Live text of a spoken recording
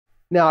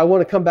Now, I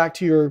want to come back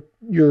to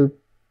your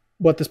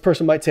what this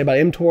person might say about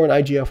mTOR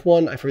and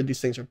IGF-1. I've heard these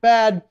things are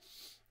bad.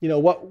 You know,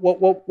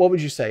 what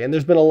would you say? And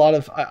there's been a lot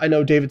of, I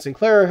know David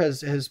Sinclair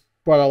has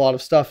brought out a lot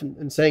of stuff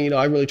and saying, you know,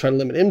 I really try to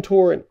limit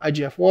mTOR and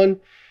IGF-1.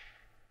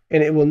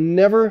 And it will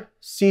never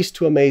cease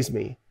to amaze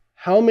me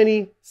how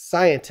many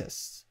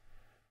scientists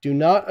do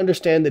not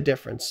understand the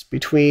difference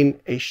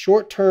between a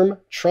short-term,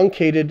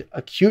 truncated,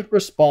 acute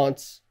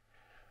response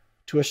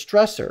to a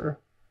stressor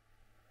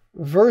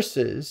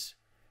versus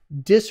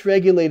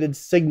dysregulated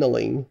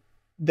signaling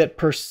that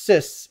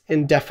persists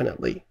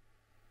indefinitely.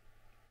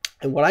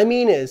 And what I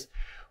mean is,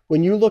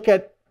 when you look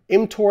at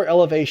mTOR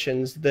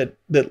elevations that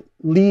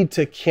lead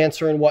to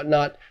cancer and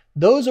whatnot,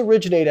 those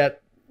originate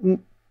at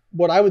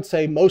what I would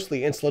say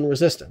mostly insulin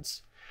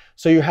resistance.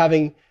 So you're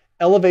having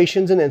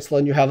elevations in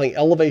insulin, you're having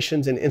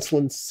elevations in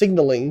insulin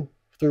signaling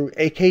through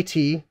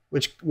AKT,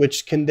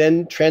 which can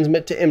then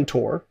transmit to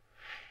mTOR.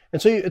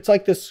 And so it's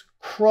like this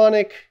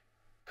chronic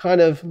kind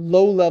of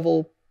low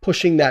level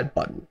pushing that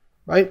button,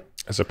 right?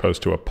 As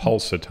opposed to a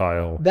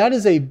pulsatile. That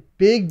is a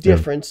big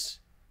difference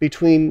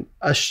between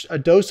a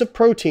dose of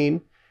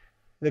protein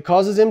that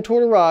causes mTOR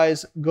to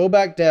rise, go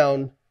back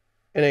down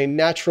in a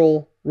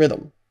natural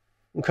rhythm,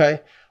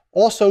 okay?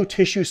 Also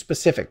tissue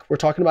specific. We're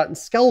talking about in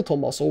skeletal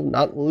muscle,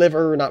 not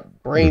liver,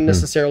 not brain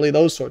necessarily,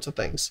 those sorts of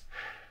things.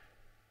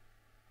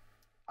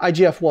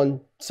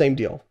 IGF-1, same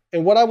deal.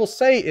 And what I will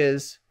say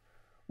is,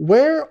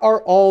 where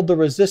are all the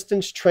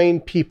resistance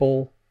trained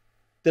people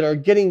that are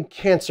getting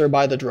cancer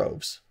by the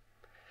droves?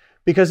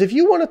 Because if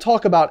you want to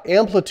talk about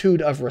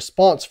amplitude of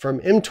response from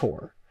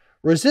mTOR,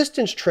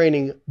 resistance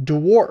training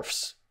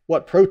dwarfs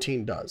what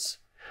protein does.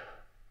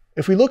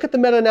 If we look at the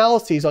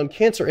meta-analyses on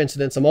cancer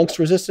incidence amongst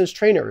resistance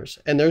trainers,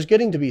 and there's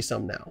getting to be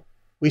some now,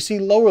 we see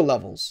lower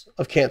levels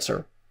of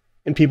cancer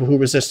in people who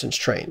resistance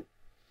train.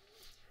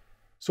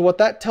 So what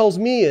that tells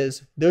me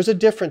is there's a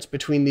difference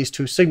between these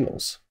two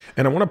signals.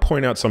 And I want to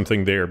point out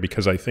something there,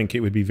 because I think it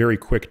would be very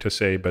quick to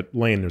say, but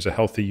Layne, there's a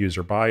healthy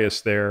user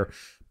bias there,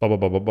 blah, blah,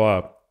 blah, blah,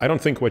 blah. I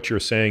don't think what you're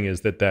saying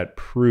is that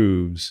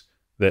proves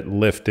that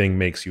lifting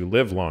makes you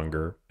live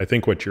longer. I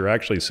think what you're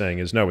actually saying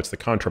is, no, it's the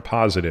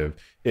contrapositive.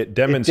 It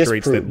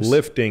demonstrates that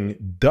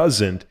lifting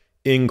doesn't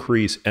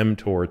increase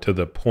mTOR to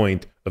the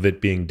point of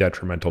it being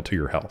detrimental to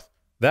your health.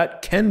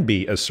 That can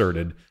be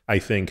asserted, I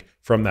think,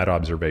 from that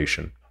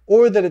observation.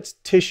 Or that it's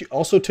tissue,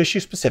 also tissue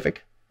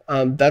specific.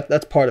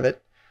 That's part of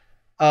it.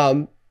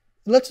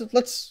 Let's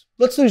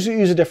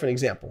use a different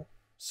example.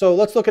 So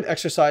let's look at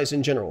exercise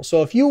in general.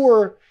 So if you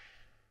were,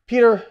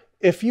 Peter,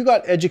 if you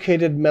got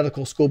educated in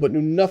medical school but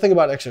knew nothing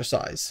about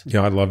exercise.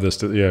 Yeah, I love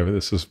this. Yeah,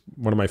 this is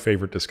one of my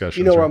favorite discussions.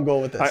 You know where I'm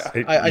going with this.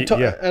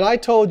 And I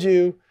told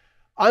you,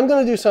 I'm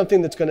going to do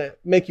something that's going to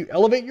make you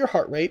elevate your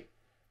heart rate,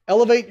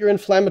 elevate your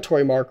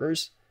inflammatory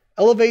markers,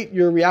 elevate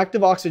your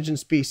reactive oxygen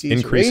species,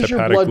 increase raise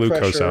hepatic your blood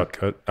glucose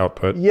pressure.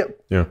 output.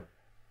 Yep. Yeah.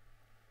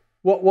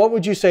 What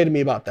would you say to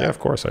me about that? Yeah, of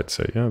course I'd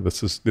say, yeah,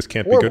 this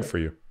can't Horrible. be good for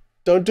you.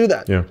 Don't do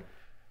that. Yeah.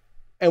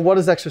 And what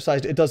does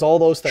exercise do? It does all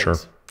those things. Sure.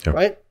 Yeah.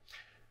 Right?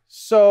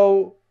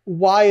 So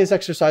why is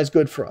exercise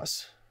good for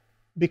us?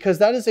 Because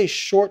that is a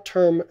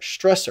short-term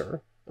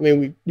stressor. I mean,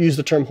 we use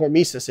the term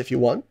hormesis if you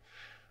want,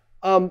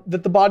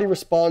 that the body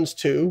responds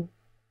to,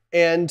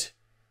 and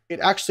it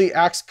actually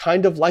acts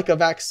kind of like a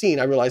vaccine.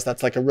 I realize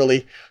that's like a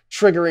really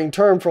triggering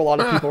term for a lot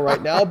of people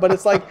right now, but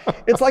it's like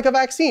a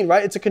vaccine,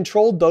 right? It's a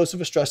controlled dose of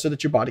a stressor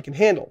that your body can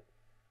handle.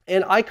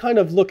 And I kind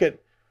of look at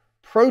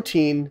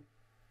protein,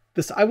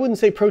 I wouldn't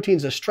say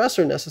protein's a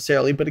stressor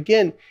necessarily, but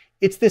again,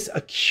 it's this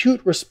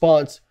acute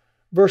response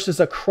versus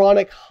a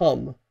chronic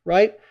hum,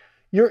 right?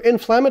 Your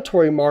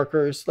inflammatory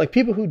markers, like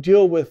people who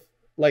deal with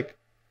like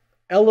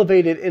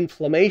elevated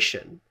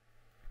inflammation,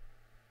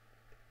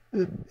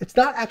 it's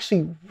not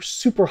actually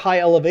super high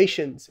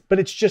elevations, but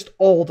it's just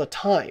all the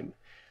time.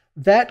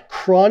 That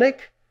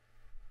chronic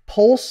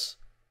pulse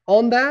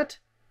on that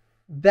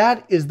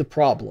is the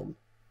problem.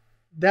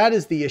 That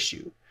is the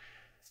issue.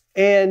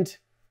 And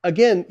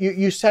again,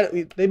 you said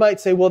it, they might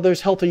say, well,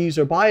 there's healthy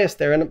user bias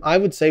there. And I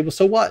would say, well,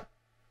 so what?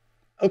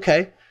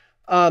 Okay.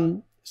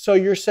 So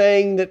you're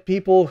saying that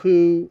people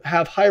who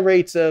have high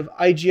rates of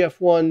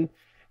IGF-1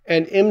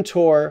 and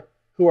mTOR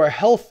who are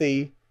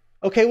healthy,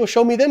 okay, well,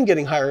 show me them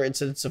getting higher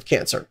incidence of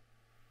cancer.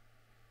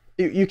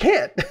 You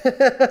can't.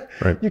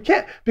 Right. You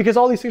can't, because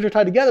all these things are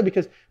tied together,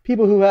 because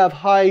people who have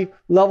high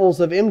levels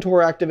of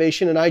mTOR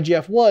activation and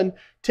IGF-1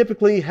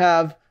 typically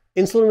have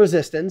insulin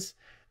resistance,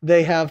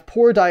 they have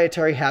poor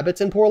dietary habits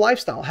and poor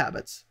lifestyle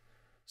habits.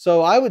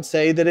 So I would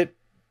say that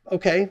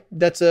okay,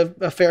 that's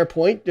a fair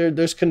point.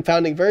 There's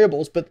confounding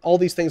variables, but all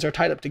these things are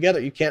tied up together.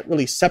 You can't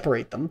really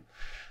separate them.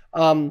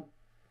 And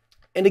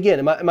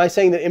again, am I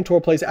saying that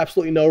mTOR plays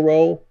absolutely no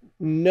role?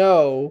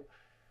 No,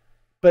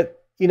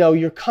 but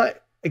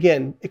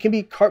again, it can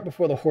be cart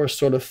before the horse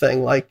sort of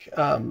thing. Like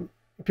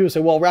people say,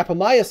 well,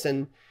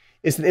 rapamycin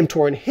is an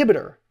mTOR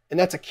inhibitor, and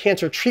that's a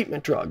cancer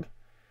treatment drug.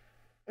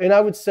 And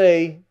I would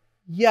say,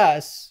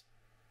 yes,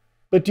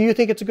 but do you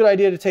think it's a good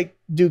idea to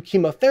do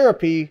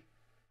chemotherapy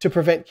to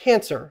prevent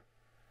cancer?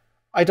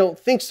 I don't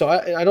think so.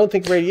 I don't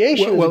think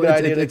radiation is a good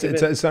idea.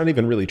 It's not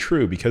even really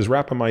true, because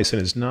rapamycin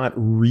is not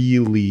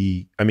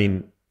really, I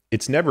mean,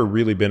 it's never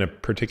really been a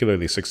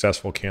particularly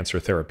successful cancer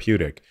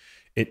therapeutic.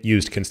 It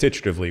used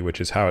constitutively,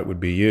 which is how it would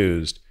be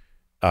used.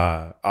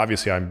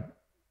 Obviously,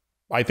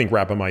 I think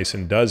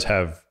rapamycin does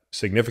have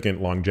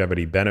significant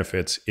longevity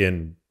benefits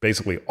in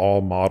basically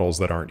all models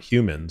that aren't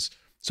humans.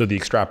 So the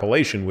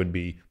extrapolation would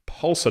be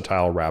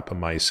pulsatile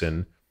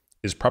rapamycin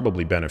is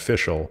probably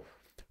beneficial,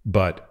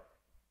 but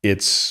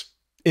it's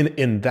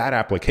in that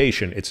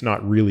application, it's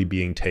not really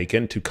being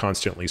taken to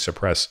constantly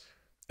suppress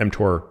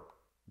mTOR.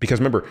 Because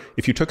remember,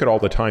 if you took it all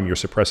the time, you're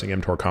suppressing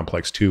mTOR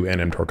complex 2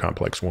 and mTOR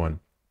complex 1.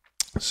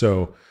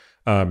 So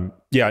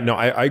yeah, no,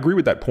 I agree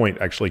with that point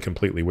actually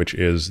completely, which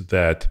is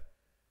that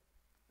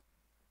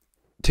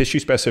tissue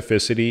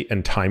specificity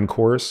and time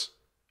course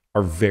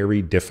are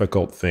very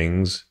difficult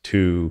things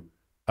to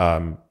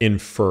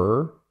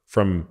infer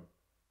from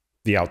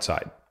the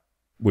outside,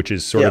 which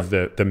is sort of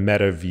the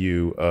meta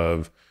view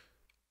of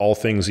all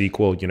things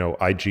equal, you know,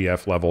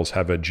 IGF levels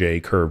have a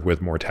J curve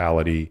with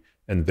mortality,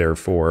 and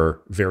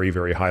therefore very,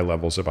 very high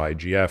levels of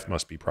IGF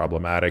must be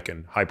problematic,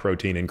 and high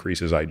protein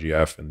increases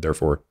IGF and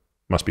therefore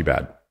must be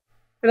bad.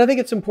 And I think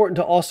it's important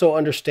to also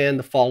understand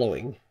the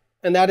following,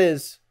 and that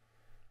is,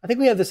 I think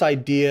we have this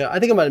idea, I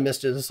think I might have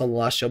missed this on the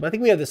last show, but I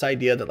think we have this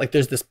idea that like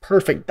there's this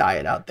perfect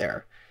diet out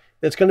there.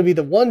 It's going to be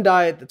the one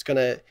diet that's going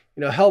to,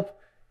 you know, help,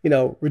 you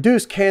know,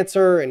 reduce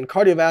cancer and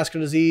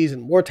cardiovascular disease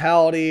and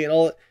mortality and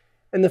all that.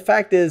 And the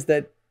fact is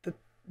that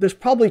there's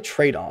probably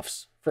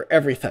trade-offs for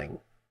everything,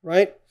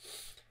 right?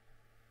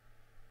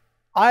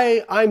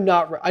 I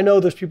know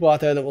there's people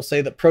out there that will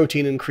say that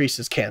protein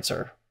increases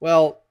cancer.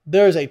 Well,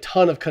 there's a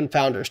ton of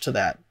confounders to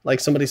that. Like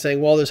somebody saying,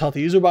 well, there's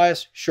healthy user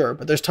bias. Sure,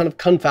 but there's a ton of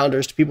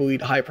confounders to people who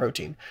eat high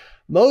protein.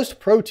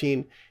 Most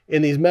protein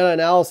in these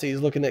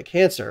meta-analyses looking at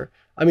cancer,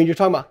 I mean, you're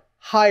talking about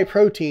high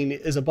protein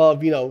is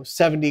above, you know,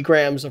 70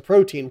 grams of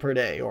protein per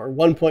day or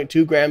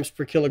 1.2 grams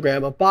per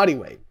kilogram of body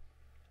weight.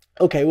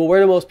 Okay, well,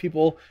 where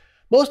do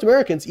most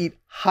Americans eat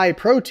high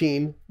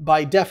protein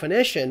by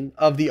definition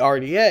of the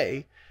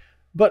RDA,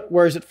 but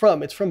where is it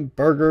from? It's from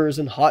burgers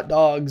and hot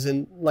dogs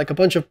and like a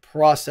bunch of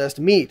processed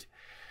meat.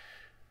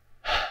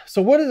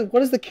 So what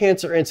does the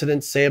cancer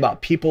incidence say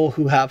about people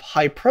who have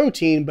high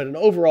protein but an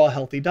overall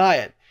healthy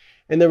diet?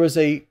 And there was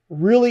a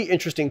really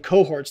interesting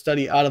cohort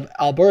study out of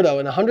Alberta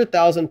in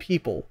 100,000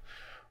 people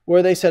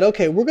where they said,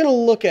 okay, we're going to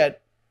look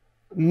at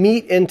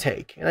meat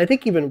intake, and I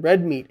think even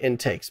red meat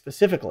intake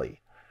specifically.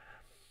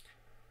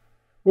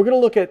 We're going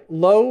to look at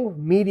low,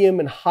 medium,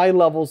 and high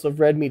levels of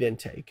red meat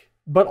intake,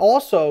 but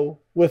also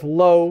with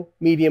low,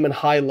 medium, and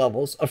high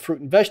levels of fruit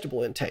and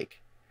vegetable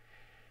intake.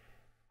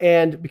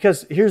 And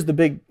because here's the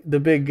big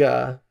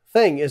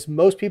thing is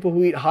most people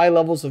who eat high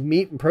levels of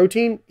meat and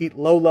protein eat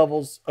low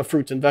levels of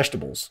fruits and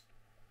vegetables.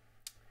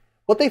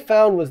 What they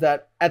found was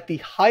that at the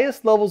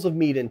highest levels of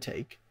meat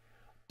intake,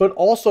 but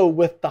also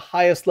with the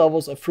highest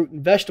levels of fruit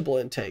and vegetable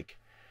intake,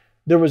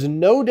 there was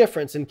no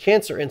difference in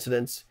cancer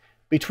incidence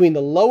between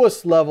the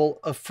lowest level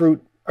of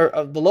fruit or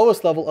the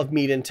lowest level of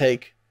meat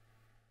intake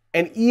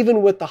and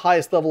even with the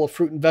highest level of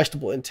fruit and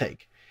vegetable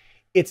intake.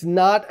 It's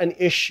not an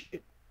issue.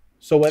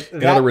 So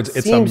in other words,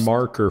 it's a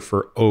marker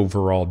for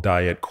overall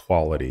diet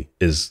quality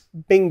is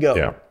bingo.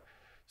 Yeah.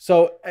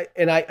 So,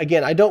 and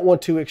I don't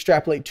want to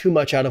extrapolate too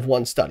much out of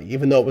one study,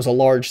 even though it was a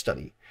large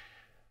study.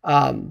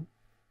 But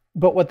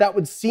what that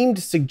would seem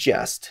to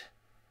suggest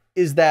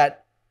is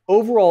that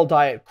overall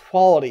diet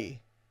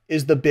quality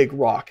is the big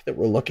rock that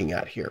we're looking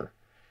at here.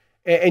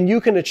 And you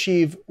can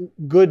achieve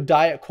good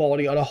diet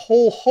quality on a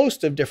whole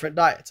host of different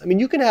diets. I mean,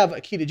 you can have a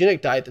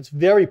ketogenic diet that's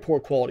very poor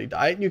quality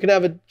diet, and you can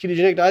have a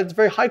ketogenic diet that's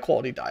very high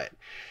quality diet.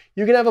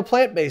 You can have a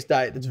plant-based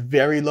diet that's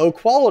very low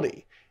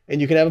quality, and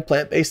you can have a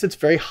plant-based that's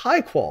very high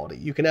quality.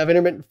 You can have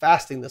intermittent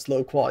fasting that's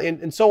low quality,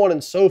 and so on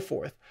and so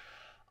forth.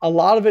 A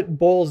lot of it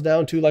boils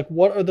down to like,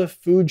 what are the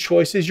food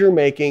choices you're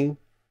making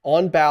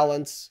on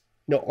balance?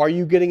 You know, are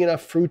you getting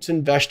enough fruits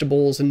and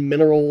vegetables and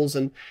minerals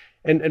and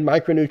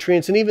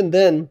micronutrients? And even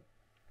then,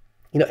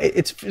 you know,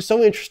 it's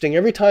so interesting.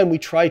 Every time we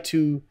try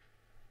to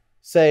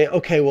say,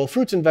 okay, well,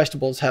 fruits and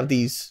vegetables have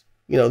these,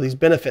 you know, these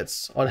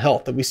benefits on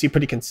health that we see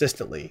pretty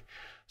consistently.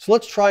 So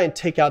let's try and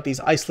take out these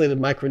isolated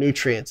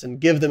micronutrients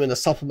and give them in a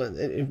supplement.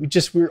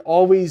 And we're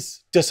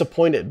always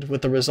disappointed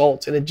with the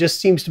results. And it just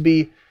seems to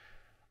be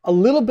a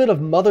little bit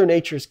of Mother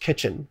Nature's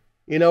kitchen.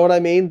 You know what I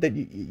mean? That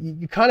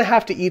you kind of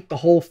have to eat the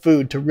whole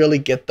food to really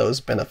get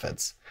those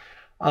benefits.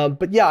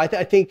 But yeah,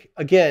 I think,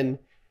 again,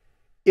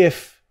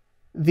 if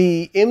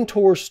the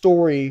mTOR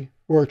story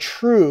were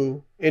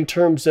true in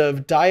terms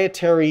of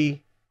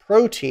dietary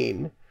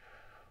protein,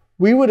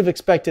 we would have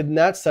expected in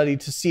that study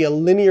to see a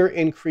linear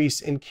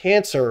increase in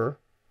cancer,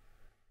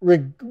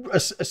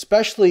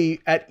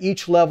 especially at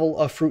each level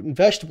of fruit and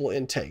vegetable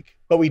intake.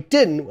 But we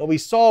didn't. What we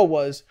saw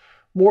was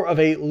more of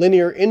a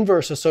linear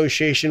inverse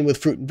association with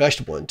fruit and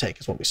vegetable intake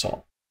is what we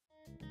saw.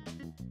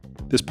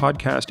 This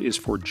podcast is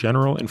for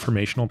general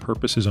informational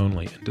purposes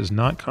only and does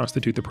not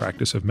constitute the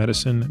practice of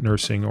medicine,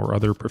 nursing, or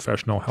other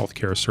professional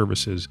healthcare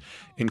services,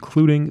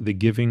 including the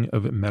giving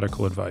of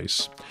medical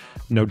advice.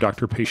 No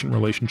doctor-patient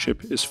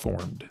relationship is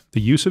formed.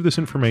 The use of this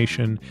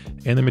information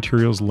and the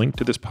materials linked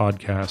to this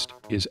podcast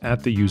is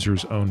at the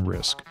user's own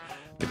risk.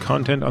 The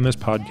content on this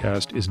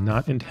podcast is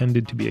not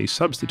intended to be a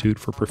substitute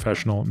for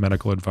professional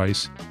medical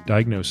advice,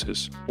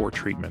 diagnosis, or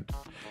treatment.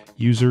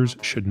 Users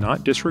should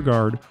not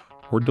disregard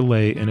or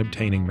delay in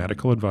obtaining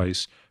medical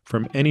advice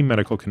from any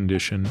medical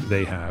condition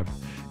they have,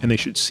 and they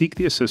should seek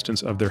the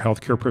assistance of their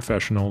healthcare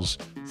professionals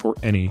for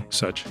any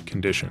such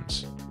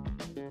conditions.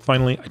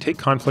 Finally, I take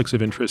conflicts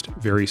of interest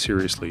very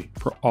seriously.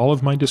 For all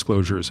of my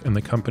disclosures and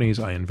the companies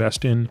I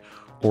invest in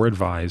or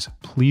advise,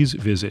 please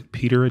visit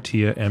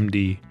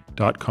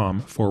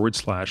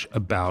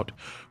peterattiamd.com/about,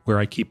 where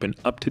I keep an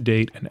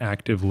up-to-date and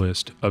active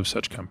list of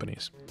such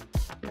companies.